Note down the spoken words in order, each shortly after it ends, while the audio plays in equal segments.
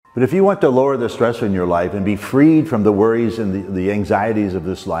But if you want to lower the stress in your life and be freed from the worries and the anxieties of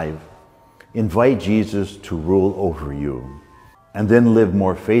this life, invite Jesus to rule over you, and then live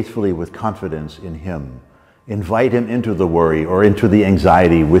more faithfully with confidence in him. Invite him into the worry or into the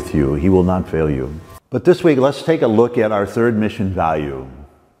anxiety with you. He will not fail you. But this week, let's take a look at our third mission value.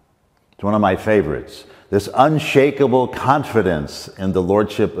 It's one of my favorites. This unshakable confidence in the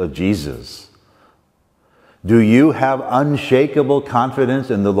Lordship of Jesus. Do you have unshakable confidence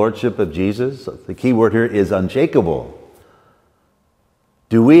in the Lordship of Jesus? The key word here is unshakable.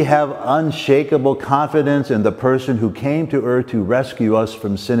 Do we have unshakable confidence in the person who came to earth to rescue us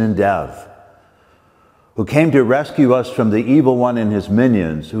from sin and death? Who came to rescue us from the evil one and his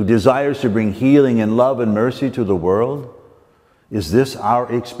minions, who desires to bring healing and love and mercy to the world? Is this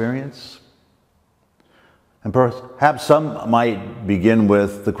our experience? And perhaps some might begin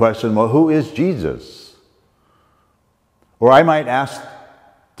with the question, well, who is Jesus? Or I might ask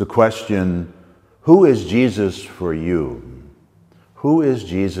the question, who is Jesus for you? Who is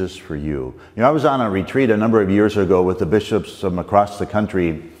Jesus for you? You know, I was on a retreat a number of years ago with the bishops from across the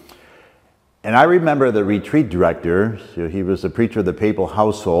country, and I remember the retreat director, so he was the preacher of the papal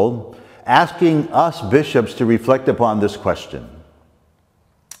household, asking us bishops to reflect upon this question.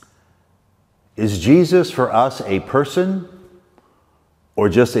 Is Jesus for us a person or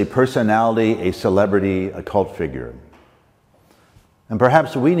just a personality, a celebrity, a cult figure? And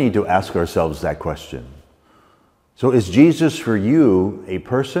perhaps we need to ask ourselves that question. So is Jesus for you a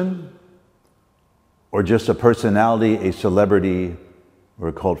person or just a personality, a celebrity, or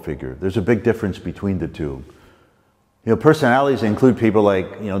a cult figure? There's a big difference between the two. You know, personalities include people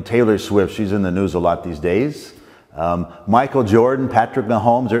like, Taylor Swift. She's in the news a lot these days. Michael Jordan, Patrick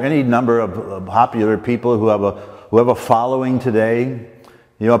Mahomes, or any number of popular people who have a following today.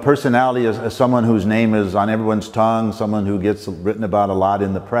 You know, a personality is someone whose name is on everyone's tongue, someone who gets written about a lot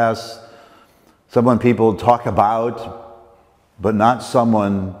in the press, someone people talk about, but not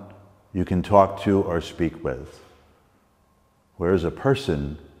someone you can talk to or speak with. Whereas a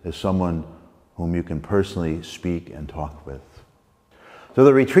person is someone whom you can personally speak and talk with. So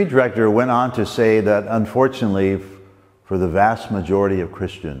the retreat director went on to say that unfortunately, for the vast majority of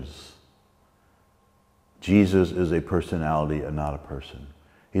Christians, Jesus is a personality and not a person.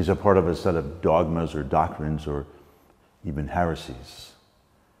 He's a part of a set of dogmas or doctrines or even heresies.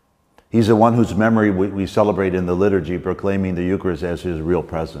 He's the one whose memory we celebrate in the liturgy, proclaiming the Eucharist as his real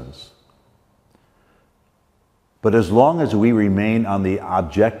presence. But as long as we remain on the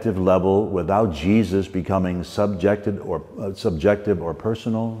objective level without Jesus becoming subjective or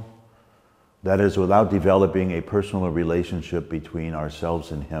personal, that is, without developing a personal relationship between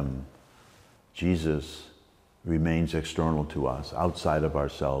ourselves and him, Jesus remains external to us, outside of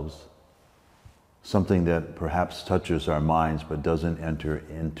ourselves, something that perhaps touches our minds but doesn't enter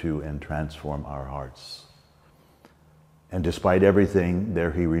into and transform our hearts. And despite everything,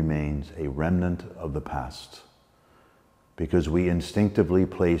 there he remains, a remnant of the past, because we instinctively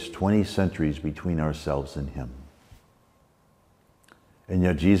place 20 centuries between ourselves and him. And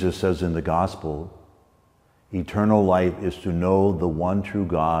yet Jesus says in the gospel, eternal life is to know the one true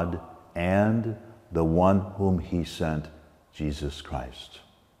God and the one whom he sent, Jesus Christ.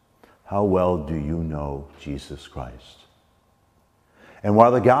 How well do you know Jesus Christ? And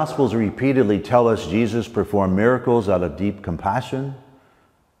while the Gospels repeatedly tell us Jesus performed miracles out of deep compassion,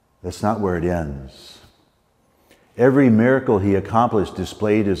 that's not where it ends. Every miracle he accomplished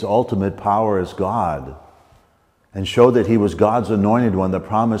displayed his ultimate power as God and showed that he was God's anointed one, the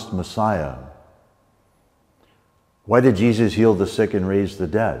promised Messiah. Why did Jesus heal the sick and raise the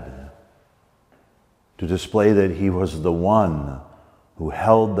dead? To display that he was the one who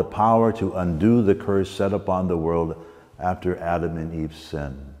held the power to undo the curse set upon the world after Adam and Eve's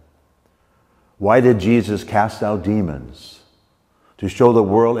sin. Why did Jesus cast out demons? To show the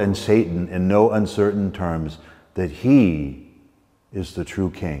world and Satan in no uncertain terms that he is the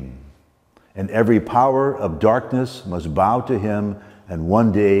true king. And every power of darkness must bow to him and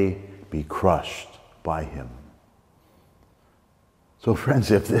one day be crushed by him. So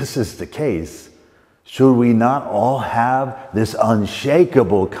friends, if this is the case, should we not all have this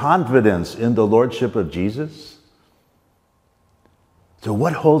unshakable confidence in the Lordship of Jesus? So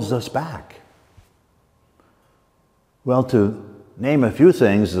what holds us back? Well, to name a few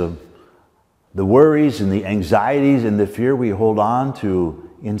things, the worries and the anxieties and the fear we hold on to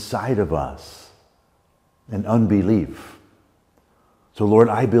inside of us, and unbelief. So Lord,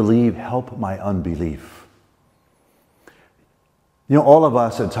 I believe, help my unbelief. You know, all of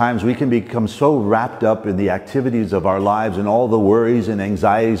us at times, we can become so wrapped up in the activities of our lives and all the worries and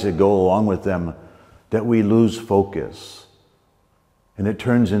anxieties that go along with them that we lose focus. and it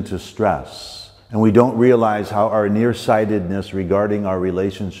turns into stress. And we don't realize how our nearsightedness regarding our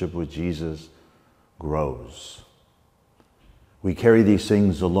relationship with Jesus grows. We carry these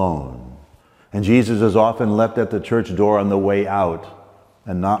things alone. And Jesus is often left at the church door on the way out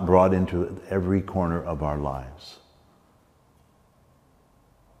and not brought into every corner of our lives.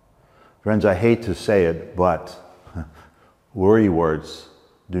 Friends, I hate to say it, but worrywarts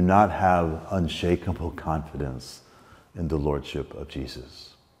do not have unshakable confidence in the Lordship of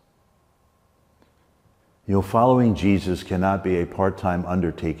Jesus. You know, following Jesus cannot be a part-time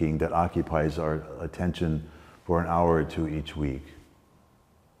undertaking that occupies our attention for an hour or two each week.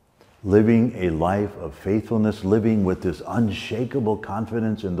 Living a life of faithfulness, living with this unshakable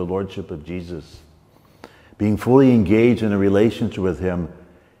confidence in the Lordship of Jesus, being fully engaged in a relationship with Him,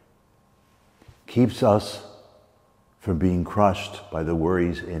 keeps us from being crushed by the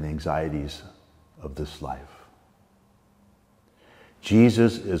worries and anxieties of this life.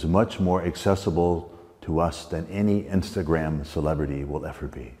 Jesus is much more accessible to us than any Instagram celebrity will ever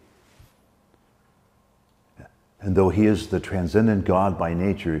be. And though He is the transcendent God by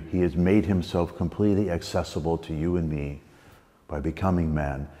nature, He has made Himself completely accessible to you and me by becoming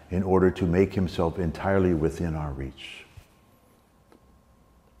man in order to make Himself entirely within our reach.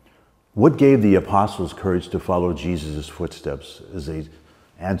 What gave the apostles courage to follow Jesus' footsteps as they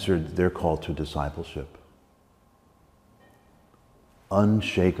answered their call to discipleship?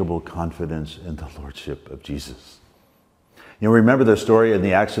 Unshakable confidence in the Lordship of Jesus. You know, remember the story in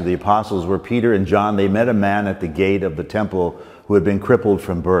the Acts of the Apostles where Peter and John, they met a man at the gate of the temple who had been crippled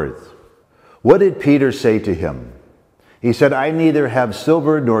from birth. What did Peter say to him? He said, "I neither have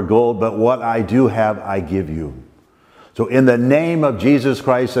silver nor gold, but what I do have I give you. So in the name of Jesus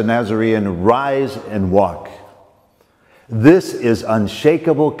Christ the Nazarene, rise and walk." This is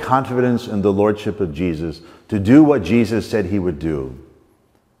unshakable confidence in the Lordship of Jesus, to do what Jesus said He would do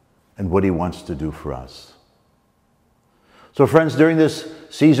and what He wants to do for us. So friends, during this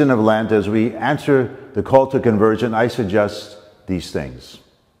season of Lent, as we answer the call to conversion, I suggest these things.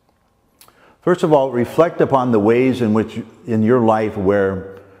 First of all, reflect upon the ways in which in your life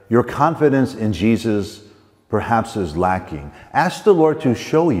where your confidence in Jesus perhaps is lacking. Ask the Lord to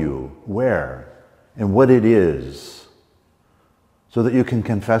show you where and what it is so that you can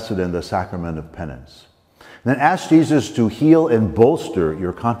confess it in the sacrament of penance. And then ask Jesus to heal and bolster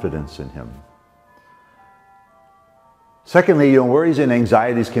your confidence in Him. Secondly, your worries and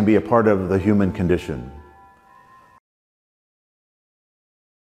anxieties can be a part of the human condition.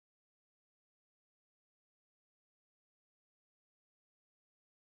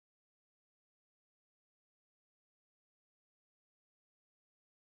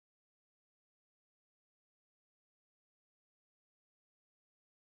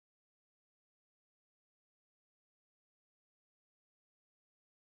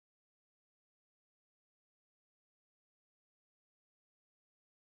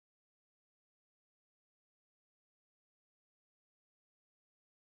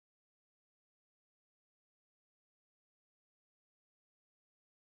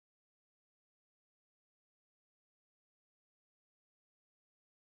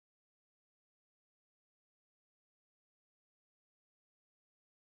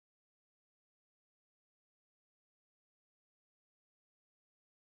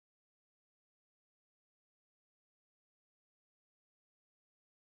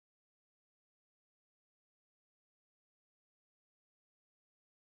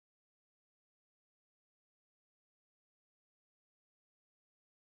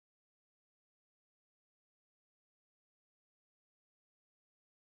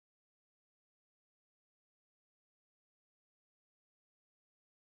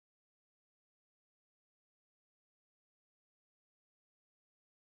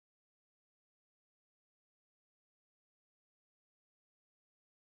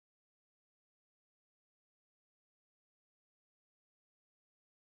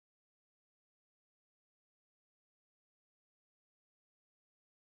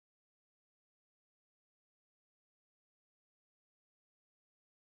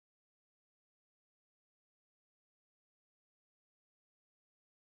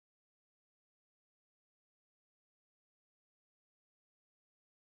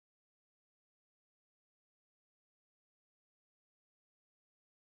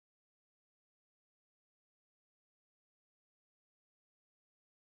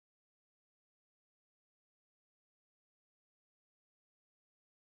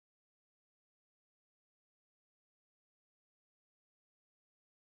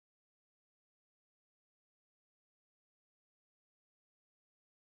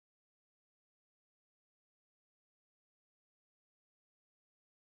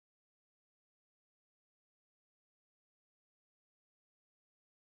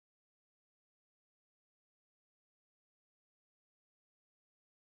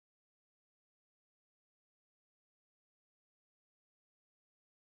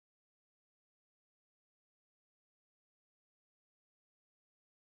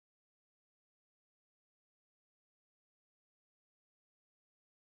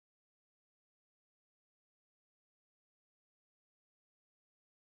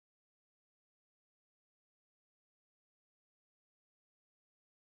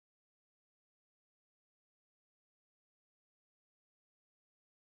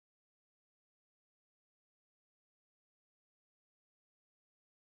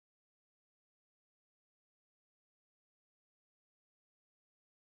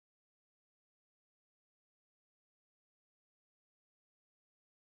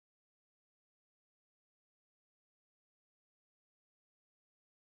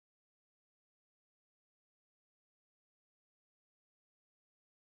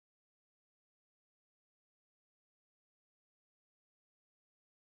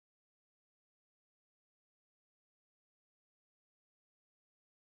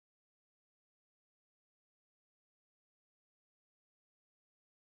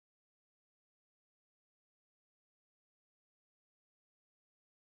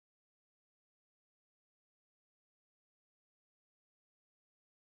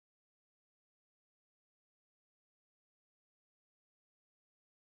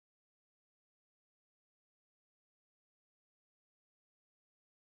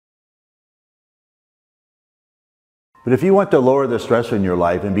 But if you want to lower the stress in your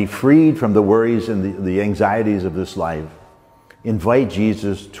life and be freed from the worries and the anxieties of this life, invite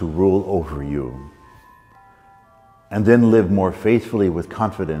Jesus to rule over you. And then live more faithfully with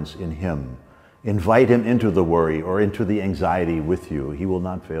confidence in him. Invite him into the worry or into the anxiety with you. He will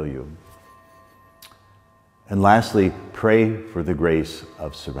not fail you. And lastly, pray for the grace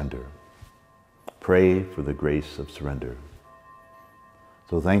of surrender. Pray for the grace of surrender.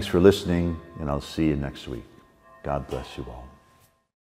 So thanks for listening, and I'll see you next week. God bless you all.